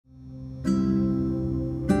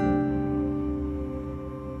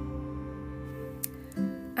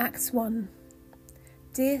Acts 1.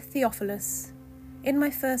 Dear Theophilus, in my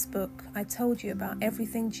first book I told you about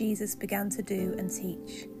everything Jesus began to do and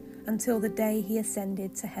teach, until the day he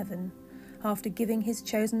ascended to heaven, after giving his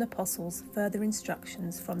chosen apostles further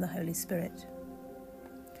instructions from the Holy Spirit.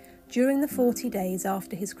 During the 40 days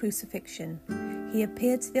after his crucifixion, he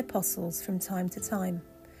appeared to the apostles from time to time,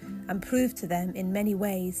 and proved to them in many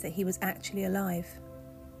ways that he was actually alive.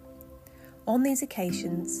 On these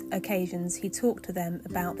occasions he talked to them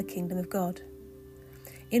about the kingdom of God.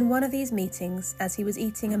 In one of these meetings, as he was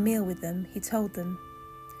eating a meal with them, he told them,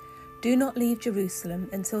 "Do not leave Jerusalem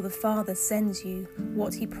until the Father sends you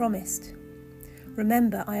what he promised.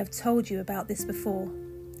 Remember, I have told you about this before.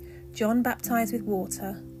 John baptized with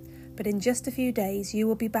water, but in just a few days you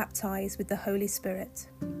will be baptized with the Holy Spirit."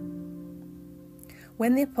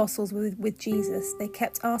 When the apostles were with Jesus, they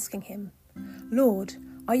kept asking him, "Lord,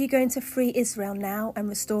 are you going to free Israel now and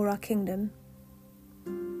restore our kingdom?"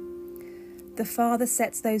 "The Father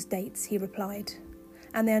sets those dates," he replied,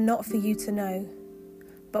 "and they are not for you to know.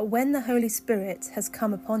 But when the Holy Spirit has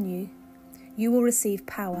come upon you, you will receive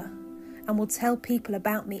power and will tell people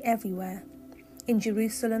about me everywhere, in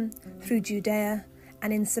Jerusalem, through Judea,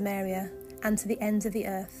 and in Samaria, and to the ends of the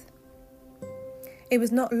earth." It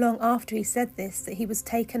was not long after he said this that he was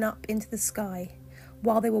taken up into the sky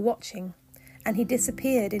while they were watching, and he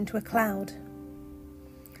disappeared into a cloud.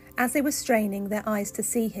 As they were straining their eyes to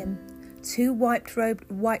see him, two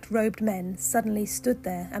white-robed men suddenly stood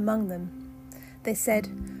there among them. They said,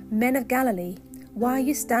 "Men of Galilee, why are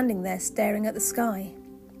you standing there staring at the sky?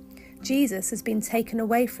 Jesus has been taken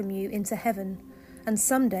away from you into heaven, and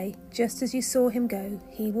someday, just as you saw him go,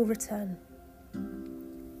 he will return."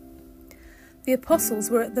 The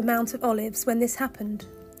apostles were at the Mount of Olives when this happened,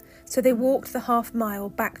 so they walked the half-mile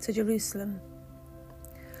back to Jerusalem.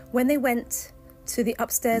 When they went to the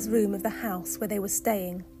upstairs room of the house where they were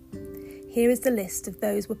staying, here is the list of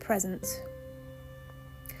those who were present: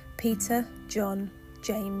 Peter, John,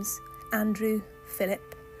 James, Andrew, Philip,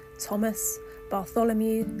 Thomas,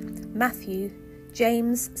 Bartholomew, Matthew,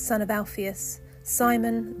 James, son of Alphaeus,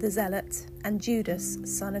 Simon the Zealot, and Judas,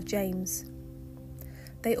 son of James.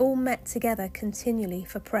 They all met together continually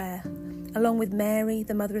for prayer, along with Mary,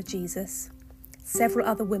 the mother of Jesus, several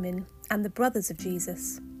other women, and the brothers of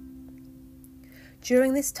Jesus.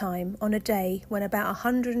 During this time, on a day when about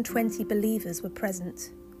 120 believers were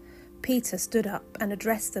present, Peter stood up and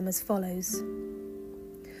addressed them as follows: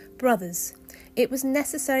 "Brothers, it was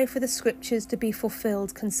necessary for the scriptures to be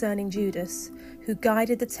fulfilled concerning Judas, who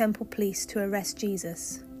guided the temple police to arrest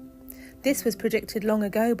Jesus. This was predicted long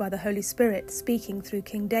ago by the Holy Spirit, speaking through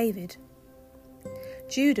King David.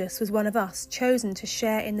 Judas was one of us, chosen to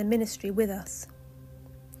share in the ministry with us.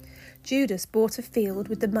 Judas bought a field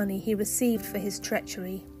with the money he received for his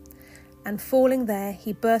treachery, and falling there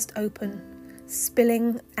he burst open,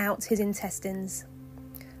 spilling out his intestines.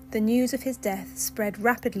 The news of his death spread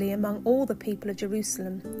rapidly among all the people of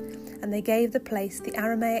Jerusalem, and they gave the place the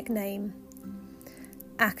Aramaic name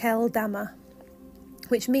Akeldama,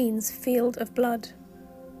 which means field of blood."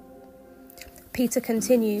 Peter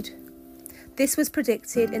continued, "This was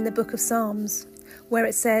predicted in the book of Psalms, where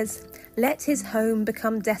it says, 'Let his home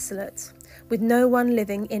become desolate, with no one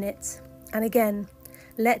living in it,' and again,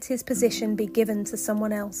 'Let his position be given to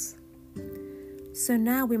someone else.' So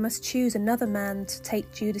now we must choose another man to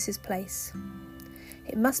take Judas's place.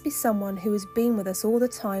 It must be someone who has been with us all the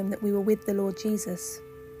time that we were with the Lord Jesus.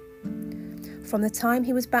 From the time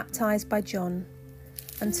he was baptized by John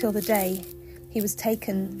until the day he was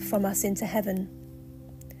taken from us into heaven.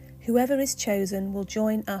 Whoever is chosen will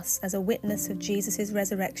join us as a witness of Jesus'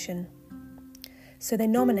 resurrection." So they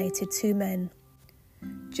nominated 2 men,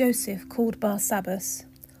 Joseph, called Barsabbas,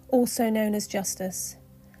 also known as Justus,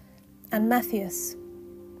 and Matthias.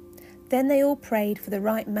 Then they all prayed for the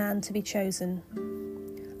right man to be chosen.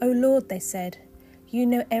 "O Lord," they said, "you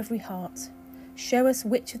know every heart. Show us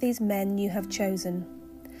which of these men you have chosen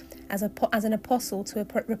as an apostle to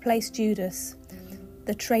replace Judas,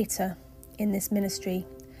 the traitor, in this ministry,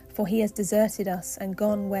 for he has deserted us and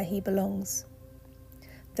gone where he belongs."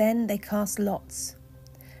 Then they cast lots,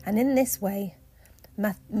 and in this way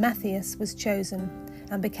Matthias was chosen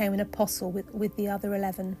and became an apostle with the other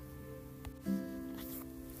 11.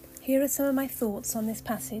 Here are some of my thoughts on this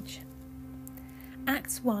passage.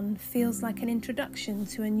 Acts 1 feels like an introduction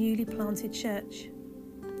to a newly planted church.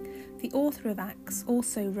 The author of Acts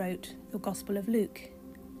also wrote the Gospel of Luke,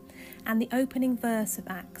 and the opening verse of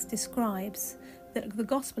Acts describes that the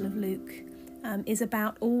Gospel of Luke is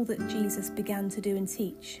about all that Jesus began to do and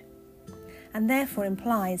teach, and therefore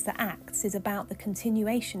implies that Acts is about the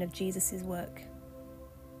continuation of Jesus' work.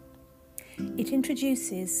 It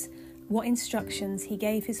introduces what instructions he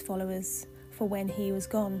gave his followers for when he was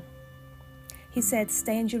gone. He said,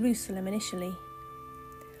 stay in Jerusalem initially.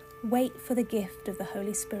 Wait for the gift of the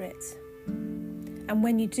Holy Spirit. And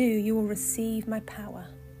when you do, you will receive my power.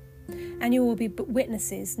 And you will be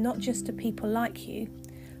witnesses, not just to people like you,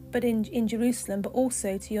 but in Jerusalem, but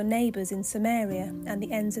also to your neighbours in Samaria and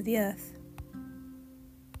the ends of the earth.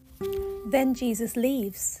 Then Jesus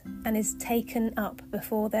leaves and is taken up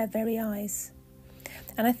before their very eyes.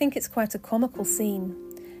 And I think it's quite a comical scene,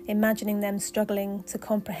 imagining them struggling to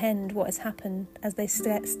comprehend what has happened as they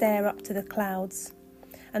stare up to the clouds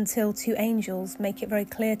until two angels make it very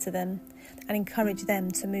clear to them and encourage them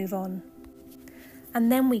to move on. And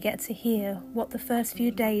then we get to hear what the first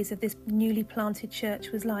few days of this newly planted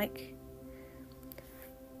church was like.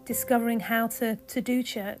 Discovering how to do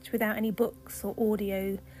church without any books or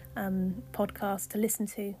audio podcasts to listen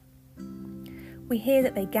to. We hear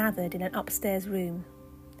that they gathered in an upstairs room.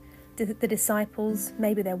 The disciples,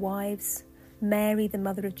 maybe their wives, Mary, the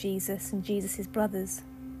mother of Jesus, and Jesus' brothers.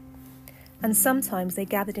 And sometimes they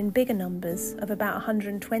gathered in bigger numbers of about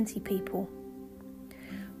 120 people.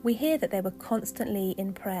 We hear that they were constantly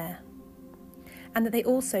in prayer, and that they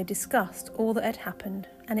also discussed all that had happened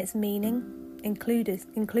and its meaning,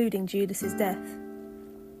 including Judas's death.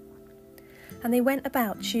 And they went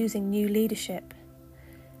about choosing new leadership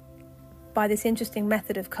by this interesting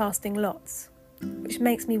method of casting lots, which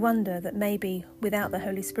makes me wonder that maybe without the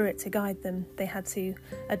Holy Spirit to guide them, they had to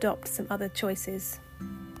adopt some other choices.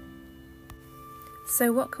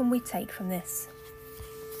 So what can we take from this?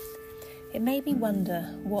 It made me wonder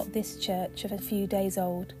what this church of a few days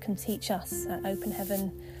old can teach us at Open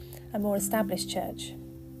Heaven, a more established church.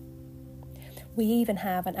 We even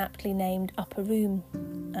have an aptly named upper room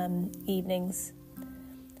evenings,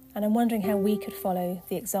 and I'm wondering how we could follow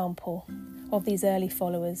the example of these early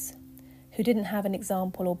followers who didn't have an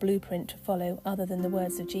example or blueprint to follow other than the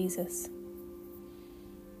words of Jesus.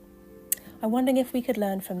 I'm wondering if we could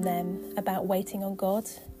learn from them about waiting on God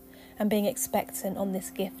and being expectant on this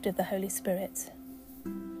gift of the Holy Spirit.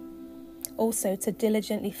 Also to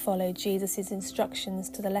diligently follow Jesus' instructions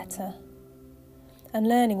to the letter and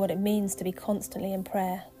learning what it means to be constantly in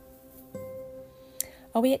prayer.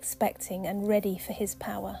 Are we expecting and ready for his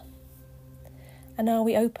power? And are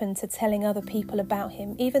we open to telling other people about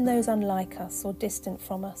him, even those unlike us or distant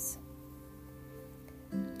from us?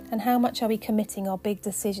 And how much are we committing our big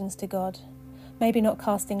decisions to God? Maybe not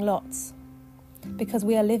casting lots, because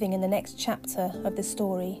we are living in the next chapter of the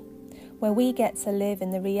story, where we get to live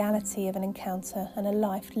in the reality of an encounter and a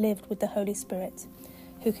life lived with the Holy Spirit,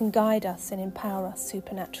 who can guide us and empower us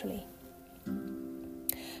supernaturally.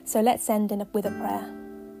 So let's end with a prayer.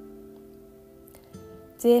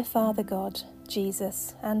 Dear Father God,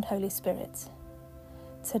 Jesus and Holy Spirit,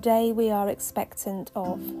 today we are expectant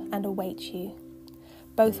of and await you,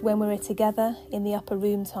 both when we're together in the upper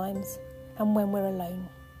room times and when we're alone.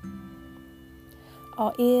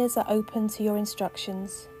 Our ears are open to your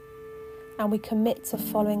instructions, and we commit to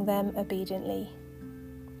following them obediently.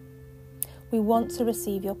 We want to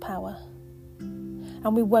receive your power,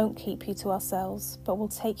 and we won't keep you to ourselves, but will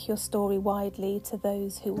take your story widely to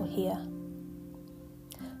those who will hear.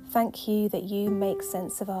 Thank you that you make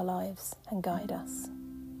sense of our lives and guide us.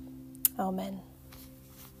 Amen.